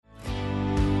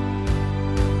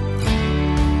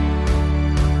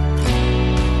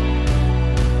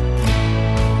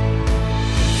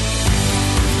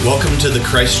Welcome to the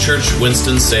Christ Church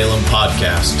Winston-Salem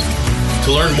podcast.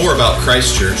 To learn more about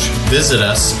Christ Church, visit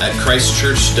us at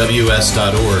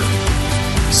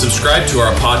christchurchws.org. Subscribe to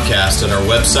our podcast at our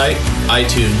website,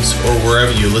 iTunes, or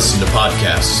wherever you listen to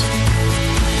podcasts.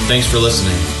 Thanks for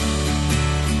listening.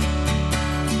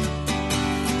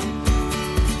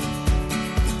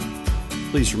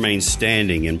 Please remain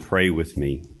standing and pray with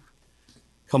me.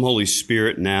 Come, Holy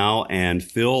Spirit, now and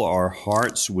fill our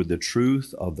hearts with the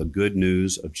truth of the good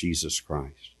news of Jesus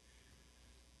Christ.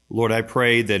 Lord, I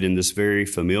pray that in this very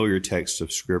familiar text of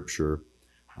Scripture,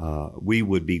 we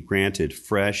would be granted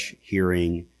fresh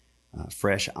hearing,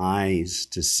 fresh eyes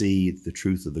to see the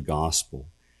truth of the gospel.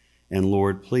 And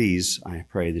Lord, please, I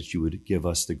pray that you would give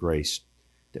us the grace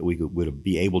that we would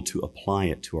be able to apply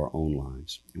it to our own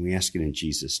lives. And we ask it in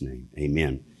Jesus' name.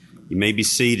 Amen. You may be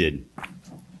seated.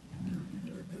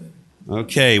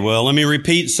 Okay, well, let me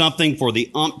repeat something for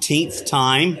the umpteenth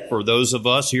time. For those of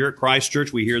us here at Christ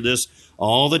Church, we hear this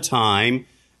all the time,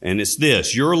 and it's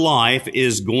this: your life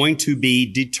is going to be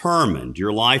determined.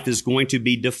 Your life is going to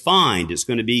be defined. It's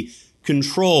going to be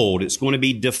controlled. It's going to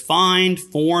be defined,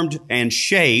 formed, and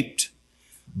shaped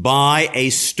by a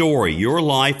story. Your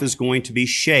life is going to be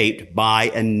shaped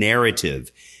by a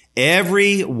narrative.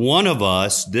 Every one of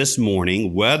us this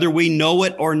morning, whether we know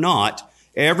it or not,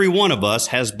 every one of us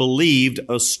has believed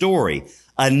a story,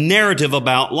 a narrative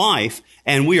about life,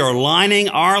 and we are lining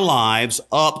our lives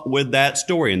up with that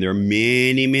story. And there are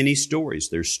many, many stories.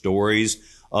 There's stories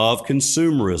of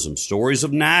consumerism, stories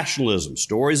of nationalism,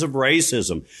 stories of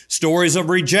racism, stories of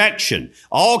rejection,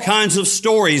 all kinds of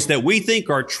stories that we think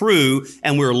are true,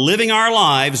 and we're living our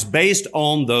lives based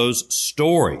on those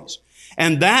stories.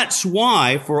 And that's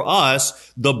why, for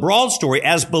us, the broad story,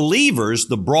 as believers,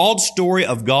 the broad story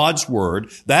of God's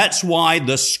Word, that's why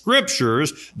the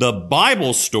Scriptures, the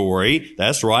Bible story,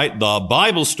 that's right, the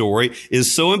Bible story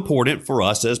is so important for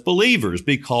us as believers,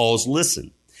 because,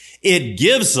 listen, it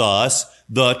gives us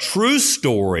the true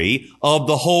story of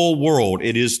the whole world.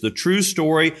 It is the true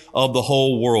story of the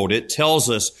whole world. It tells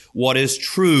us what is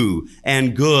true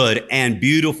and good and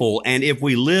beautiful. And if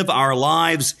we live our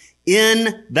lives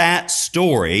in that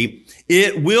story,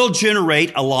 it will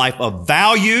generate a life of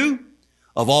value,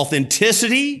 of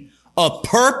authenticity, of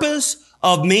purpose,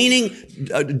 of meaning.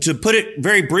 To put it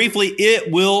very briefly,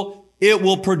 it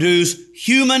will produce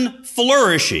human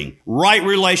flourishing, right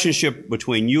relationship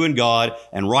between you and God,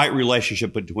 and right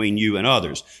relationship between you and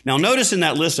others. Now, notice in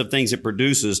that list of things it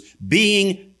produces,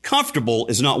 being comfortable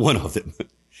is not one of them.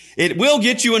 It will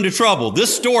get you into trouble.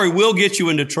 This story will get you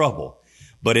into trouble.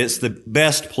 But it's the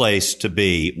best place to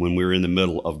be when we're in the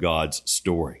middle of God's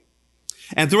story.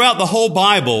 And throughout the whole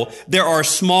Bible, there are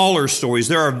smaller stories.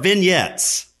 There are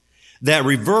vignettes that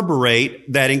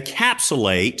reverberate, that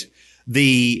encapsulate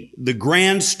the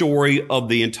grand story of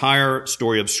the entire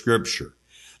story of Scripture.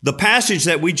 The passage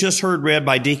that we just heard read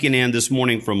by Deacon Ann this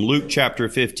morning from Luke chapter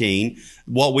 15,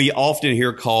 what we often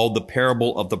hear called the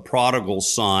parable of the prodigal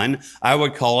son, I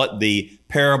would call it the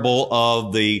parable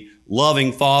of the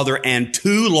loving father and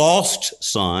two lost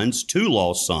sons.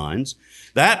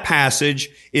 That passage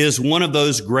is one of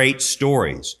those great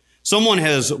stories. Someone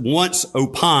has once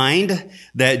opined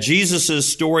that Jesus'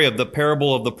 story of the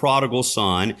parable of the prodigal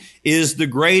son is the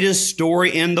greatest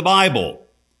story in the Bible,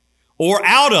 or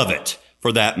out of it,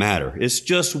 for that matter. It's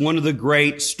just one of the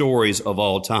great stories of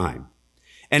all time.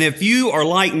 And if you are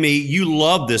like me, you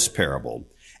love this parable.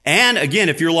 And again,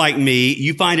 if you're like me,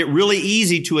 you find it really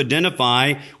easy to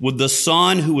identify with the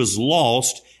son who is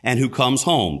lost and who comes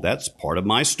home. That's part of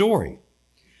my story.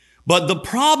 But the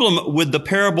problem with the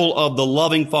parable of the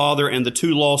loving father and the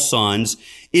two lost sons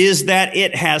is that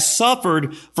it has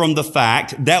suffered from the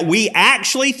fact that we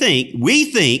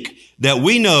think that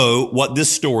we know what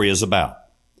this story is about.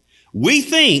 We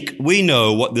think we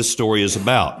know what this story is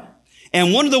about.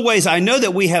 And one of the ways I know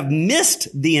that we have missed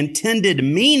the intended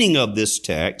meaning of this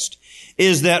text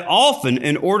is that often,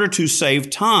 in order to save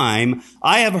time,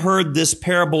 I have heard this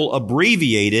parable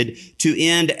abbreviated to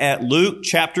end at Luke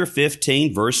chapter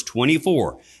 15, verse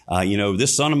 24.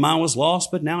 This son of mine was lost,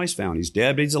 but now he's found. He's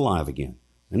dead, but he's alive again.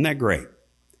 Isn't that great?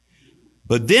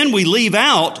 But then we leave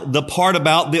out the part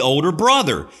about the older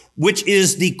brother, which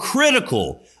is the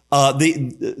critical,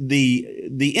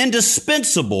 the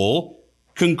indispensable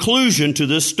conclusion to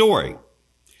this story.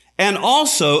 And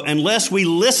also, unless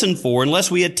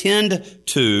we attend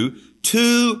to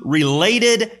two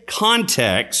related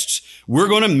contexts, we're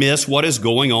going to miss what is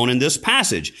going on in this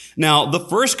passage. Now, the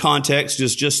first context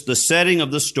is just the setting of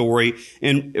the story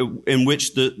in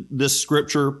which this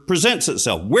scripture presents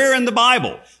itself. Where in the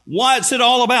Bible? What's it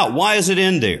all about? Why is it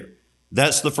in there?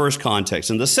 That's the first context.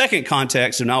 And the second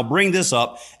context, and I'll bring this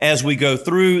up as we go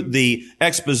through the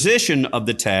exposition of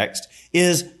the text,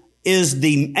 is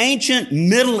the ancient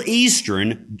Middle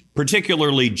Eastern,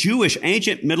 particularly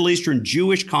ancient Middle Eastern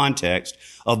Jewish context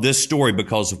of this story,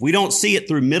 because if we don't see it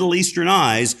through Middle Eastern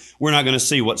eyes, we're not going to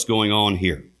see what's going on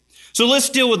here. So let's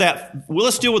deal with that. Well,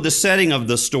 let's deal with the setting of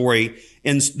the story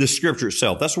in the scripture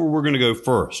itself. That's where we're going to go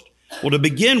first. Well, to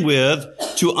begin with,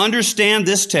 to understand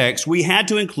this text, we had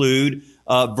to include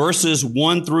verses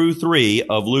 1 through 3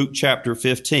 of Luke chapter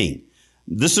 15.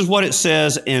 This is what it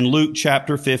says in Luke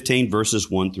chapter 15, verses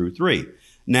 1 through 3.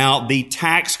 Now, the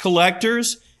tax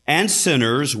collectors and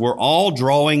sinners were all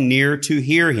drawing near to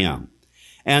hear him.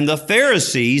 And the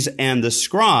Pharisees and the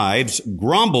scribes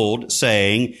grumbled,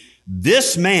 saying,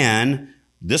 This man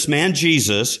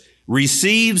Jesus,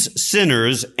 receives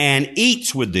sinners and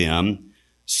eats with them.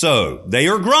 So they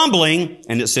are grumbling,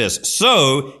 and it says,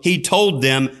 so he told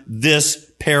them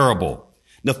this parable.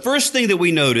 The first thing that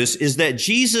we notice is that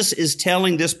Jesus is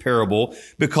telling this parable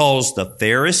because the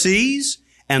Pharisees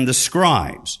and the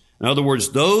scribes, in other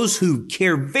words, those who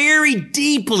care very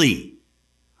deeply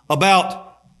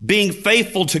about being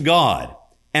faithful to God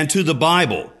and to the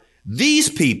Bible, these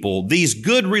people, these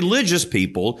good religious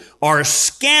people, are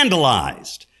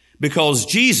scandalized because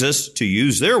Jesus, to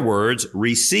use their words,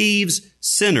 receives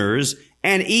sinners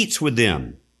and eats with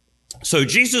them. So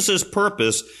Jesus'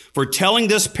 purpose for telling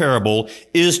this parable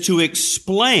is to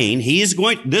explain,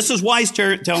 this is why he's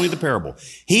telling the parable.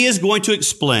 He is going to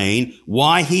explain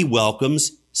why he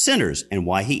welcomes sinners and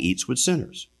why he eats with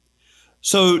sinners.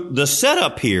 So the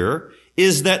setup here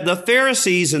is that the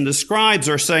Pharisees and the scribes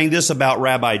are saying this about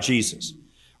Rabbi Jesus.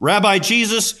 Rabbi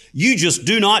Jesus, you just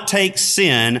do not take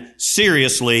sin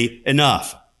seriously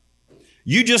enough.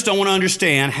 You just don't want to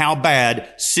understand how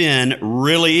bad sin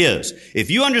really is. If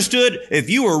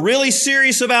you were really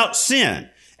serious about sin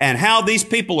and how these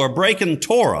people are breaking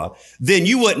Torah, then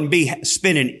you wouldn't be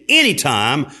spending any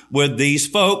time with these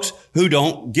folks who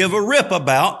don't give a rip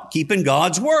about keeping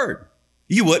God's word.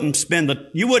 You certainly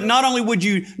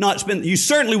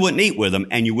wouldn't eat with them,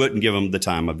 and you wouldn't give them the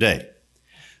time of day.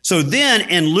 So then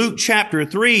in Luke chapter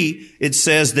 3, it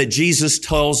says that Jesus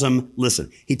tells them,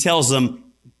 he tells them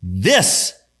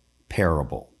this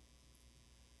parable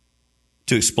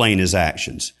to explain his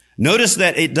actions. Notice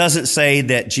that it doesn't say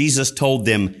that Jesus told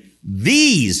them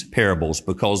these parables,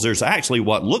 because there's actually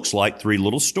what looks like 3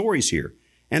 little stories here.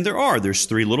 And there's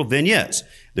 3 little vignettes.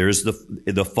 There's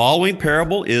the following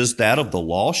parable is that of the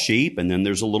lost sheep, and then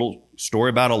there's a little story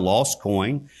about a lost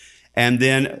coin. And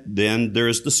then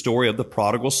there's the story of the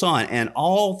prodigal son. And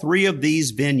all 3 of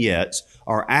these vignettes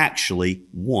are actually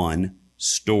one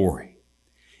story.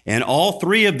 In all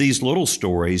 3 of these little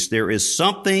stories, there is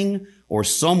something or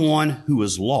someone who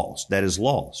is lost, that is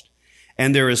lost.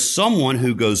 And there is someone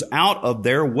who goes out of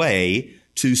their way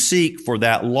to seek for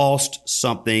that lost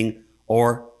something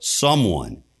or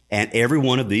someone. And every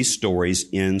one of these stories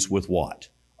ends with what?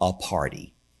 A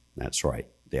party. That's right.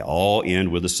 They all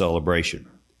end with a celebration.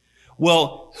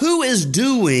 Well, who is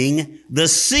doing the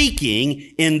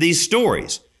seeking in these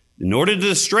stories? In order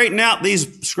to straighten out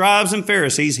these scribes and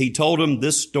Pharisees, he told them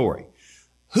this story.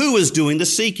 Who is doing the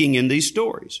seeking in these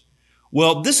stories?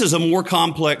 Well, this is a more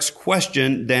complex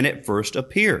question than it first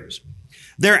appears.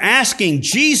 They're asking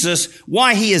Jesus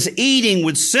why he is eating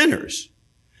with sinners.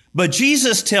 But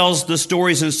Jesus tells the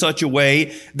stories in such a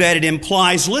way that it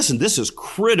implies, this is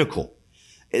critical.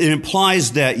 It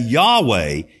implies that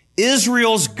Yahweh,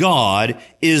 Israel's God,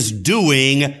 is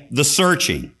doing the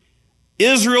searching.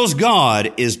 Israel's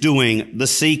God is doing the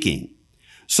seeking.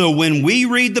 So when we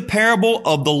read the parable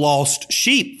of the lost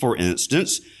sheep, for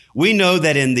instance, we know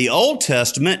that in the Old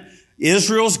Testament,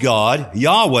 Israel's God,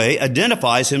 Yahweh,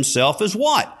 identifies himself as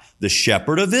what? The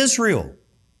shepherd of Israel.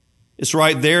 It's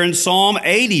right there in Psalm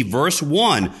 80, verse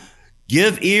 1.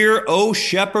 Give ear, O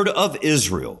shepherd of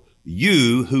Israel,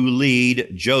 you who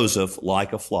lead Joseph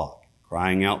like a flock,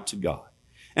 crying out to God.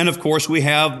 And of course, we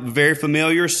have very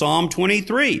familiar Psalm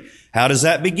 23. How does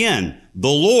that begin? The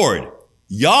Lord,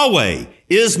 Yahweh,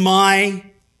 is my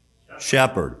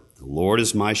shepherd. The Lord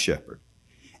is my shepherd.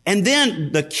 And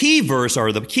then the key verse,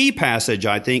 or the key passage,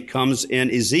 I think, comes in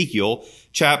Ezekiel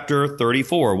chapter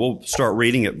 34. We'll start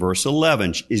reading at verse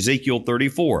 11, Ezekiel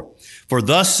 34. For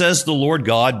thus says the Lord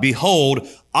God, behold,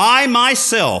 I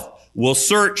myself will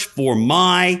search for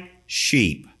my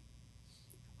sheep.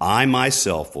 I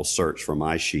myself will search for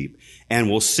my sheep and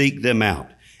will seek them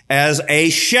out. As a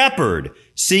shepherd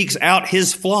seeks out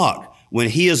his flock when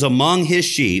he is among his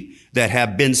sheep, that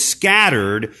have been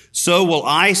scattered, so will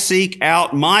I seek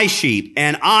out my sheep,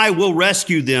 and I will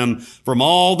rescue them from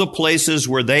all the places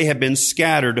where they have been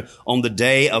scattered on the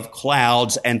day of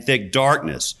clouds and thick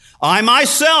darkness. I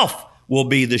myself will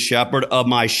be the shepherd of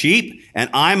my sheep, and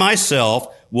I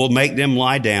myself will make them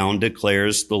lie down,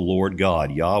 declares the Lord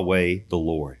God, Yahweh the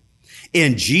Lord.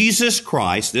 In Jesus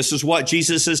Christ, this is what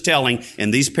Jesus is telling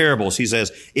in these parables. He says,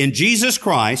 in Jesus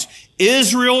Christ,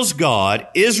 Israel's God,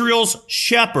 Israel's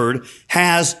shepherd,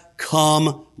 has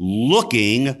come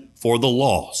looking for the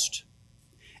lost.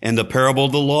 And the parable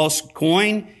of the lost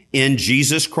coin, in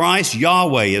Jesus Christ,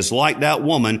 Yahweh is like that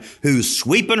woman who's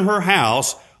sweeping her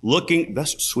house, looking,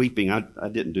 that's sweeping, I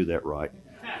didn't do that right.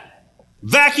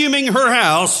 Vacuuming her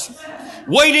house,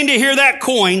 waiting to hear that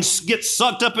coin get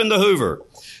sucked up in the Hoover.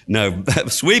 No,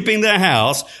 sweeping the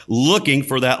house, looking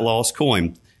for that lost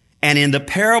coin. And in the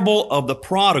parable of the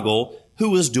prodigal,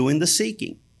 who is doing the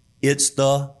seeking? It's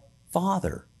the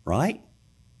Father, right?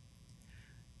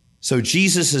 So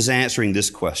Jesus is answering this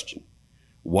question.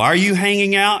 Why are you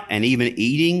hanging out and even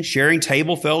eating, sharing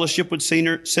table fellowship with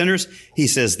sinners? He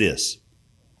says this,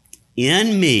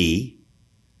 in me,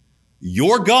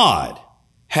 your God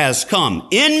has come.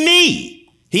 In me,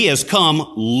 he has come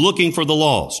looking for the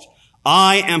lost.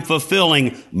 I am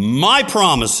fulfilling my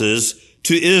promises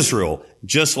to Israel,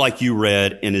 just like you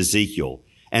read in Ezekiel.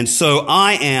 And so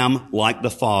I am like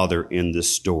the Father in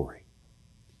this story.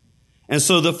 And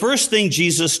so the first thing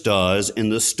Jesus does in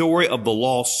the story of the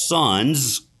lost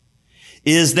sons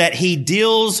is that he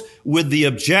deals with the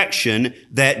objection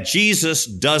that Jesus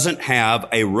doesn't have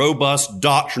a robust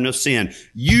doctrine of sin.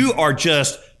 You're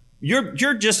just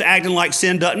acting like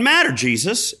sin doesn't matter,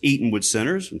 Jesus, eating with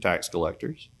sinners and tax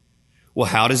collectors. Well,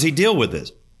 how does he deal with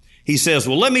this? He says,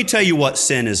 well, let me tell you what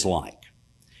sin is like.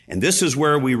 And this is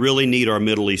where we really need our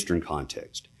Middle Eastern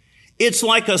context. It's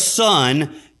like a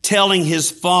son telling his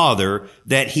father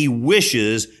that he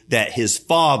wishes that his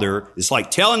father, it's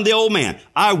like telling the old man,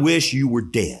 I wish you were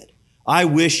dead. I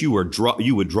wish you would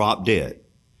drop dead.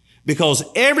 Because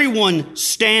everyone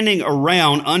standing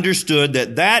around understood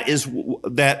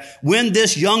that when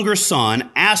this younger son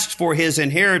asked for his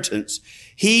inheritance,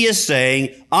 he is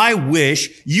saying, I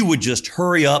wish you would just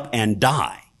hurry up and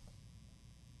die.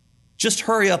 Just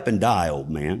hurry up and die, old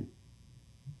man.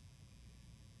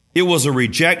 It was a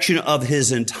rejection of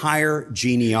his entire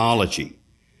genealogy.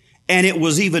 And it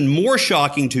was even more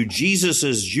shocking to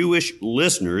Jesus' Jewish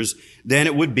listeners than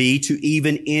it would be to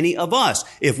even any of us.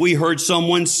 If we heard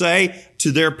someone say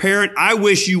to their parent, I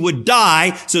wish you would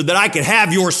die so that I could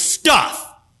have your stuff,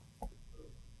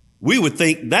 we would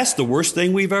think that's the worst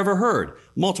thing we've ever heard.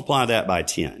 Multiply that by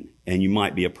 10, and you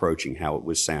might be approaching how it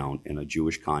would sound in a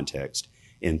Jewish context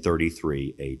in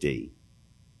 33 A.D.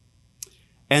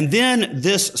 And then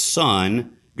this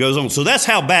son goes on. So that's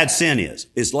how bad sin is.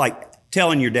 It's like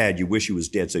telling your dad you wish he was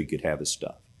dead so you could have his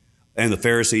stuff. And the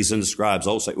Pharisees and the scribes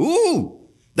all say, ooh,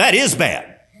 that is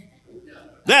bad.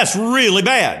 That's really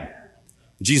bad.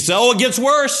 Jesus said, oh, it gets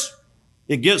worse.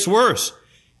 It gets worse.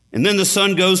 And then the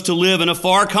son goes to live in a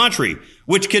far country,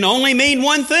 which can only mean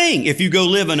one thing. If you go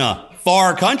live in a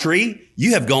far country,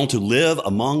 you have gone to live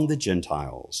among the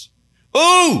Gentiles.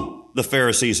 Ooh, the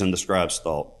Pharisees and the scribes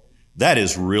thought, that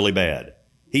is really bad.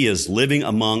 He is living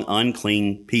among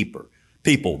unclean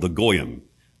people, the goyim,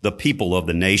 the people of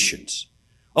the nations.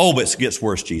 Oh, but it gets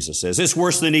worse, Jesus says. It's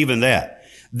worse than even that.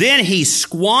 Then he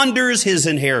squanders his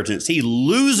inheritance. He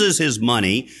loses his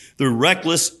money through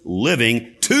reckless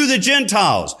living to the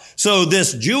Gentiles. So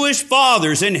this Jewish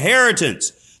father's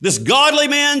inheritance, this godly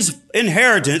man's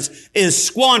inheritance, is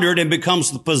squandered and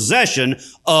becomes the possession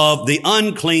of the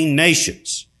unclean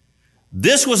nations.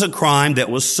 This was a crime that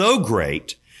was so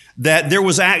great that there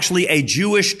was actually a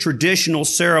Jewish traditional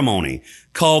ceremony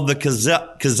called the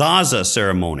Kazaza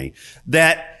ceremony,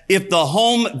 that if the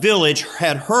home village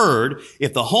had heard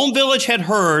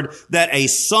that a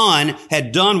son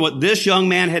had done what this young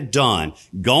man had done,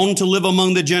 gone to live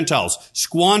among the Gentiles,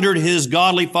 squandered his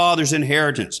godly father's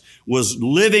inheritance, was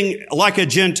living like a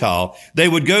Gentile, they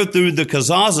would go through the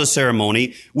Kazaza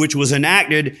ceremony, which was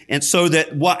enacted, and so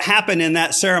that what happened in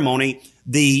that ceremony,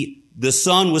 the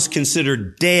son was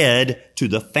considered dead to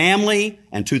the family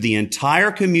and to the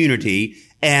entire community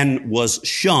and was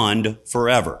shunned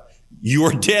forever. You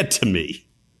are dead to me.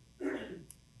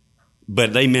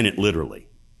 But they meant it literally.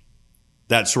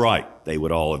 That's right. They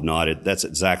would all have nodded. That's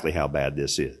exactly how bad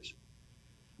this is.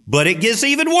 But it gets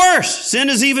even worse. Sin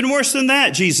is even worse than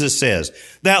that, Jesus says.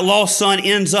 That lost son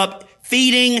ends up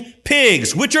feeding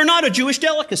pigs, which are not a Jewish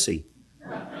delicacy.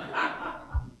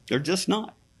 They're just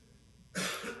not.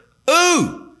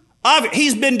 Ooh,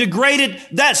 He's been degraded.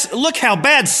 Look how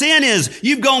bad sin is.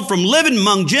 You've gone from living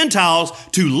among Gentiles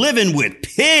to living with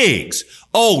pigs.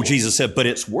 Oh, Jesus said, but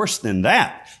it's worse than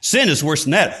that. Sin is worse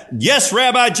than that. Yes,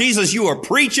 Rabbi Jesus, you are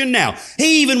preaching now.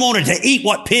 He even wanted to eat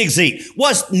what pigs eat.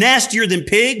 What's nastier than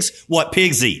pigs? What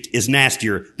pigs eat is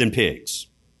nastier than pigs.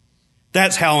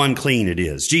 That's how unclean it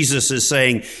is. Jesus is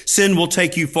saying sin will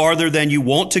take you farther than you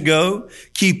want to go,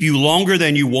 keep you longer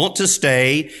than you want to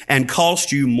stay, and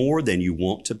cost you more than you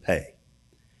want to pay.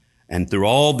 And through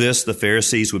all this, the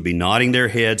Pharisees would be nodding their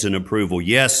heads in approval.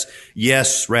 Yes,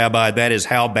 yes, Rabbi, that is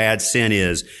how bad sin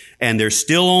is. And they're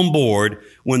still on board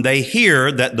when they hear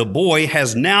that the boy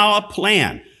has now a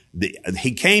plan.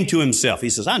 He came to himself. He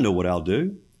says, I know what I'll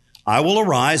do. I will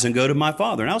arise and go to my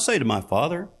father. And I'll say to my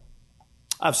father,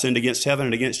 I've sinned against heaven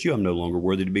and against you. I'm no longer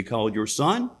worthy to be called your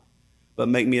son, but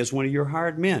make me as one of your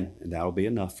hired men, and that'll be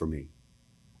enough for me.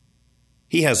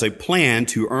 He has a plan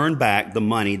to earn back the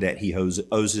money that he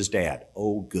owes his dad.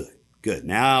 Oh, good, good.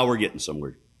 Now we're getting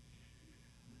somewhere.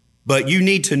 But you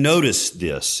need to notice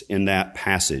this in that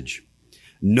passage.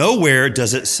 Nowhere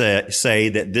does it say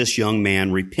that this young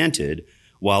man repented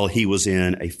while he was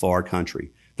in a far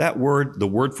country. That word, the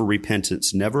word for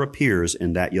repentance, never appears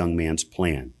in that young man's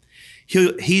plan.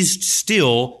 He's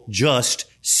still just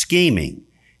scheming.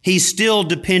 He's still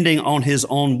depending on his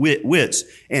own wits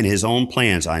and his own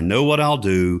plans. I know what I'll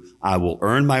do. I will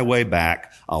earn my way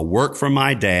back. I'll work for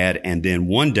my dad. And then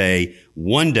one day,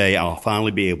 I'll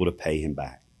finally be able to pay him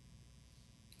back.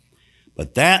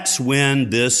 But that's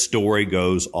when this story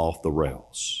goes off the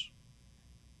rails.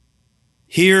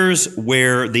 Here's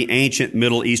where the ancient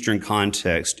Middle Eastern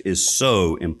context is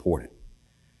so important.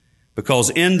 Because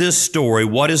in this story,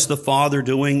 what is the father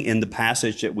doing in the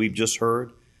passage that we've just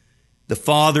heard? The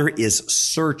father is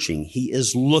searching. He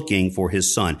is looking for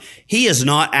his son. He is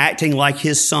not acting like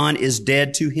his son is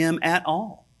dead to him at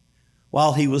all.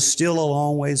 While he was still a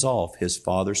long ways off, his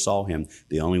father saw him.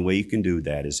 The only way you can do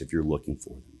that is if you're looking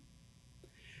for them.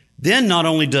 Then not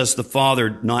only does the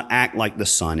father not act like the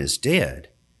son is dead,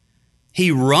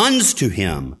 he runs to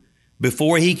him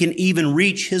before he can even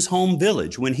reach his home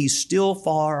village. When he's still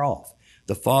far off,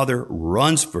 the father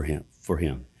runs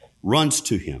runs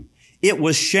to him. It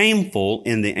was shameful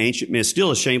in the ancient, it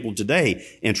still is shameful today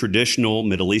in traditional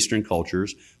Middle Eastern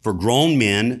cultures for grown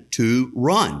men to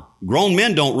run. Grown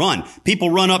men don't run. People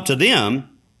run up to them,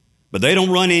 but they don't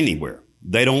run anywhere.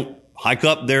 They don't hike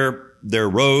up their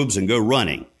robes and go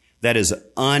running. That is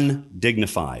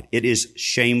undignified. It is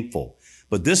shameful.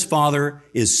 But this father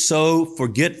is so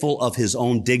forgetful of his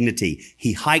own dignity.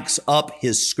 He hikes up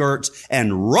his skirts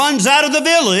and runs out of the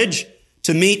village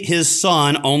to meet his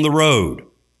son on the road.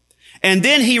 And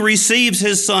then he receives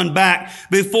his son back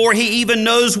before he even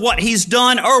knows what he's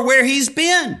done or where he's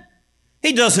been.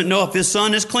 He doesn't know if his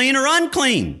son is clean or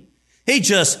unclean.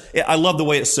 I love the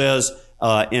way it says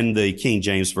in the King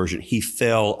James Version, he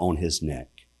fell on his neck.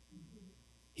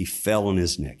 He fell on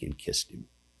his neck and kissed him.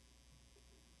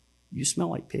 You smell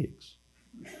like pigs.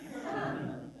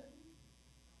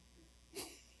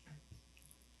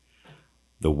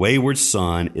 The wayward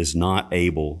son is not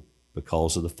able,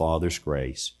 because of the father's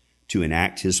grace, to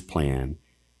enact his plan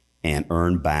and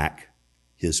earn back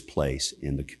his place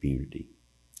in the community.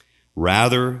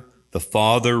 Rather, the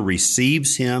father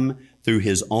receives him through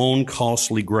his own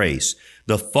costly grace.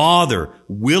 The father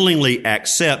willingly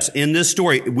accepts in this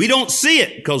story. We don't see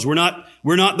it because we're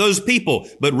not those people,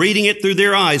 but reading it through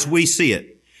their eyes, we see it.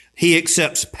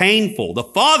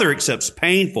 The father accepts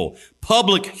painful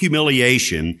public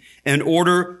humiliation in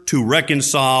order to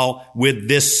reconcile with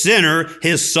this sinner,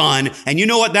 his son. And you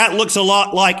know what that looks a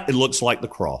lot like? It looks like the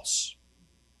cross.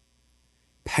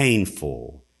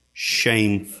 Painful,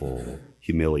 shameful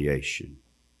humiliation.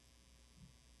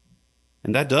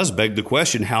 And that does beg the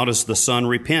question, how does the son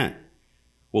repent?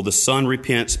 Well, the son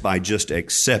repents by just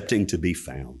accepting to be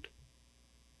found.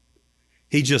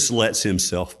 He just lets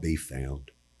himself be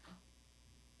found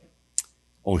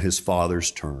on his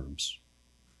father's terms,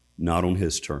 not on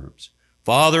his terms.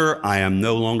 Father, I am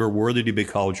no longer worthy to be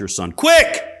called your son.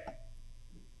 Quick!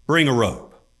 Bring a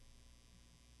robe.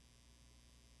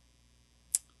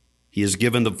 He has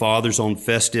given the father's own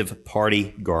festive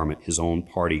party garment, his own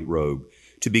party robe,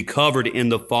 to be covered in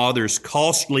the father's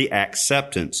costly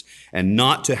acceptance and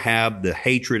not to have the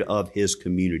hatred of his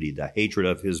community, the hatred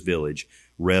of his village,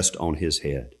 rest on his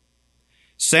head.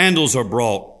 Sandals are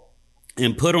brought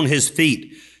and put on his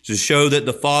feet to show that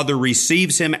the father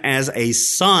receives him as a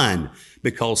son,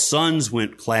 because sons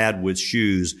went clad with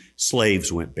shoes,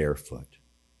 slaves went barefoot.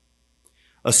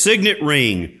 A signet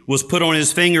ring was put on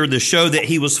his finger to show that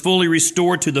he was fully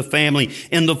restored to the family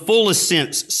in the fullest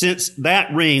sense, since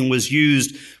that ring was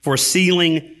used for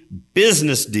sealing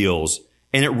business deals,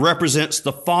 and it represents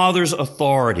the Father's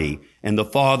authority and the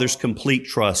Father's complete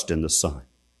trust in the Son.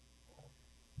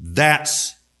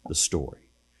 That's the story.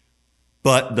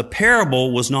 But the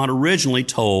parable was not originally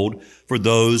told for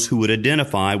those who would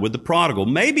identify with the prodigal.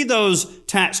 Maybe those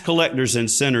tax collectors and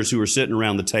sinners who are sitting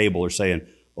around the table are saying,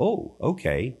 oh,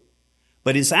 okay.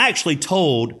 But it's actually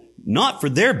told not for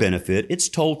their benefit. It's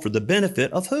told for the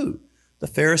benefit of who? The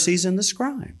Pharisees and the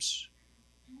scribes.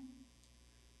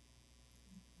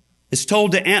 It's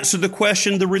told to answer the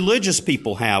question the religious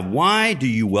people have. Why do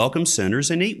you welcome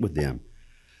sinners and eat with them?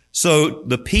 So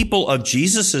the people of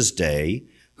Jesus' day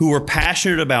who were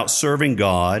passionate about serving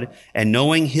God and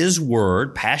knowing His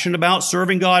Word, passionate about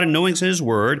serving God and knowing His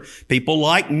Word, people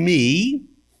like me,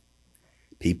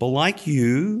 people like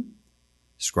you,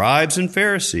 scribes and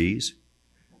Pharisees,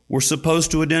 were supposed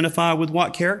to identify with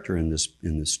what character in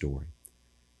this story?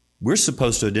 We're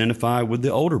supposed to identify with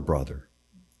the older brother.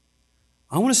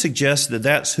 I want to suggest that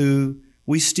that's who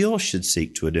we still should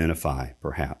seek to identify,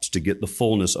 perhaps, to get the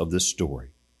fullness of this story.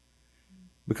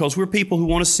 Because we're people who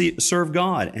want to serve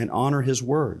God and honor His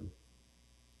Word.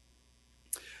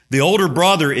 The older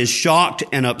brother is shocked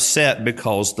and upset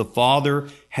because the father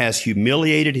has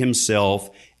humiliated himself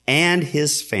and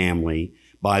his family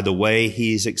by the way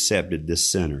he's accepted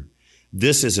this sinner.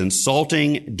 This is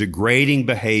insulting, degrading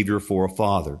behavior for a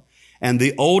father. And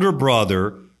the older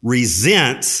brother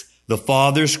resents the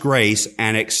father's grace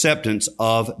and acceptance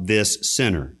of this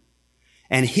sinner.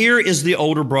 And here is the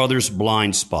older brother's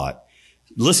blind spot.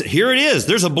 Listen, here it is.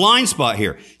 There's a blind spot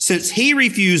here. Since he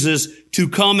refuses to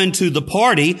come into the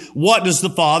party, what does the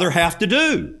father have to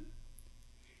do?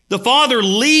 The father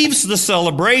leaves the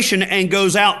celebration and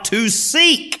goes out to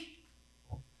seek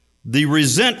the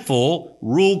resentful,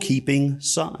 rule-keeping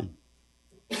son.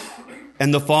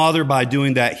 And the father, by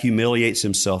doing that, humiliates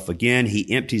himself again. He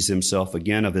empties himself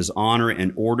again of his honor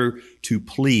in order to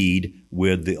plead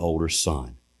with the older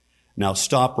son. Now,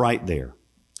 stop right there.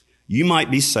 You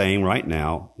might be saying right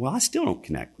now, well, I still don't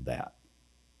connect with that.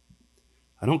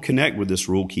 I don't connect with this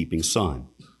rule-keeping son,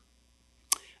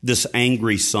 this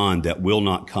angry son that will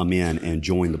not come in and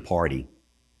join the party,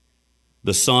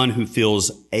 the son who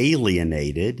feels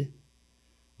alienated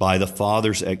by the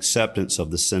father's acceptance of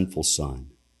the sinful son.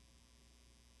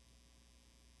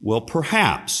 Well,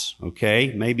 perhaps,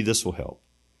 okay, maybe this will help.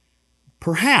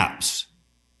 Perhaps,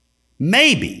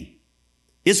 maybe,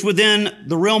 it's within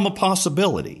the realm of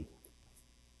possibility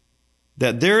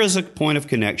that there is a point of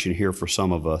connection here for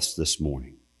some of us this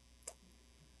morning.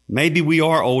 Maybe we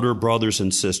are older brothers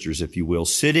and sisters, if you will,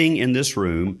 sitting in this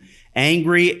room,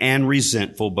 angry and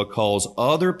resentful because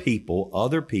other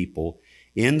people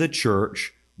in the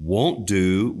church won't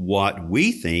do what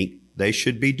we think they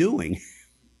should be doing.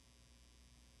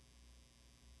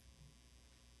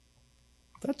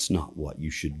 That's not what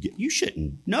you should get. You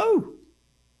shouldn't. No.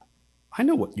 I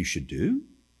know what you should do.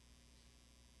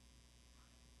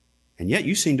 And yet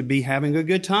you seem to be having a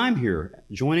good time here,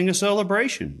 joining a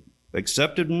celebration,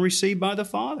 accepted and received by the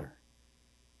Father.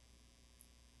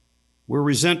 We're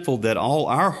resentful that all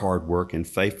our hard work and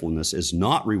faithfulness is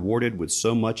not rewarded with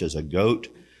so much as a goat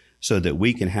so that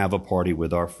we can have a party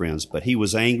with our friends. But he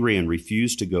was angry and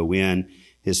refused to go in.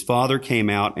 His father came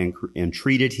out and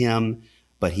treated him,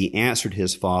 but he answered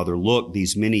his father, "Look,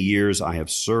 these many years I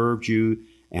have served you,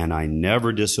 and I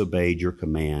never disobeyed your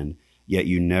command. Yet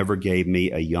you never gave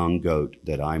me a young goat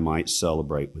that I might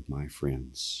celebrate with my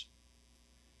friends."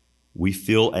 We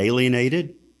feel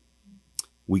alienated.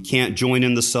 We can't join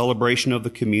in the celebration of the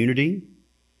community.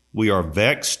 We are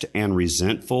vexed and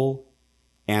resentful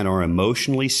and are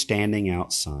emotionally standing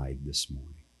outside this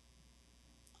morning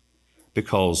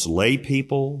because lay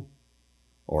people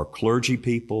or clergy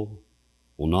people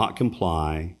will not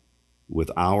comply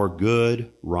with our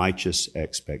good, righteous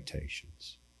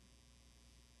expectations.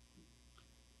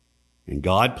 And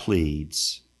God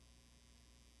pleads,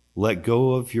 let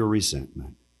go of your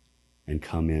resentment and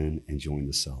come in and join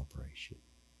the celebration.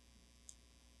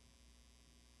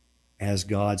 As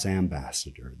God's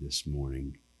ambassador this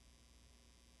morning,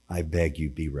 I beg you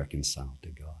be reconciled to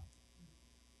God.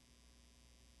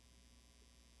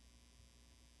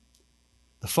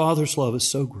 The Father's love is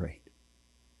so great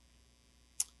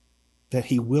that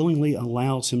he willingly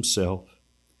allows himself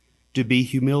to be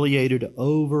humiliated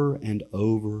over and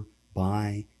over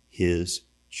by his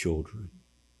children,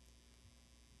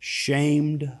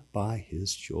 shamed by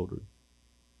his children.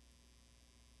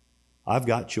 I've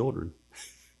got children.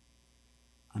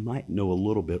 I might know a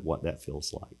little bit what that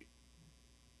feels like.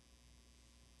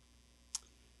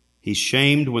 He's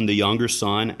shamed when the younger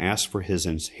son asks for his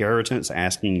inheritance,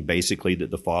 asking basically that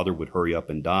the father would hurry up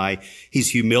and die. He's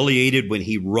humiliated when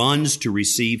he runs to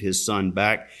receive his son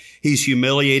back. He's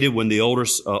humiliated when the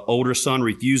older son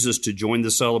refuses to join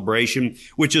the celebration,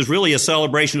 which is really a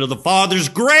celebration of the father's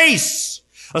grace,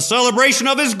 a celebration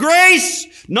of his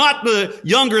grace, not the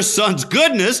younger son's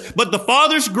goodness, but the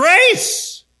father's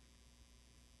grace.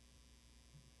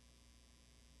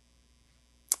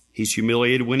 He's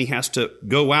humiliated when he has to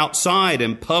go outside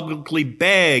and publicly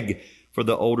beg for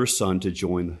the older son to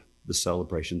join the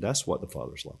celebration. That's what the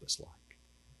Father's love is like.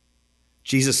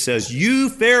 Jesus says, you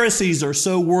Pharisees are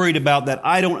so worried about that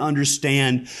I don't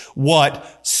understand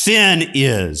what sin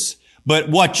is. But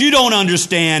what you don't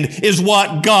understand is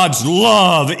what God's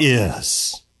love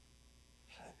is.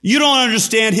 You don't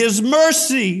understand His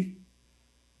mercy.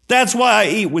 That's why I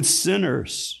eat with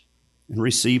sinners and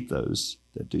receive those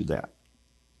that do that.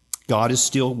 God is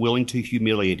still willing to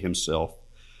humiliate Himself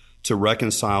to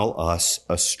reconcile us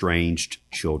estranged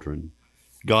children.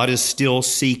 God is still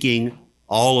seeking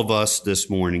all of us this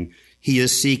morning. He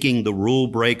is seeking the rule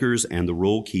breakers and the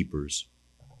rule keepers.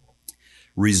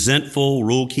 Resentful,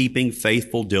 rule-keeping,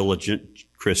 faithful, diligent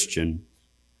Christian,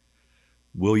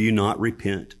 will you not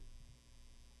repent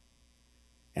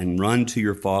and run to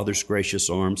your Father's gracious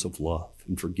arms of love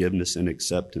and forgiveness and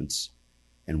acceptance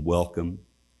and welcome,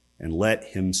 and let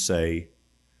Him say,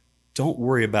 don't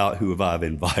worry about who I've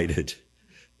invited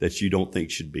that you don't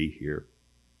think should be here.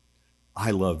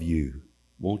 I love you.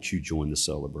 Won't you join the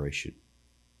celebration?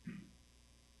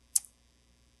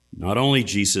 Not only,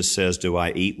 Jesus says, do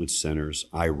I eat with sinners,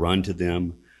 I run to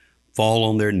them, fall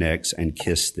on their necks and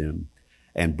kiss them,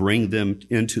 and bring them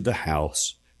into the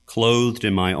house, clothed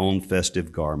in my own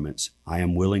festive garments. I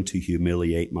am willing to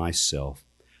humiliate myself.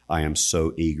 I am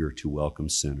so eager to welcome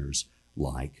sinners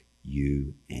like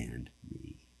you and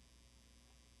me.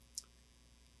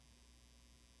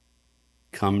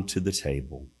 Come to the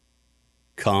table.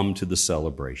 Come to the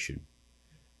celebration.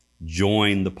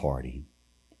 Join the party.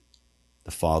 The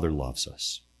Father loves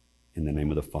us. In the name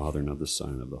of the Father, and of the Son,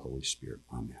 and of the Holy Spirit.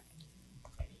 Amen.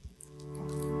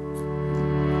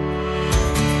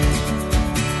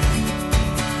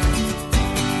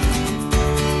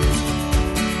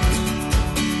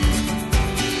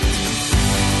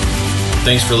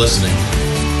 Thanks for listening.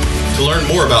 To learn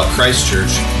more about Christ Church,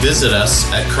 visit us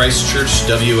at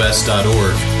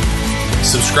christchurchws.org.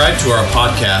 Subscribe to our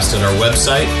podcast at our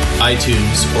website,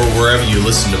 iTunes, or wherever you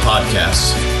listen to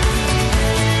podcasts.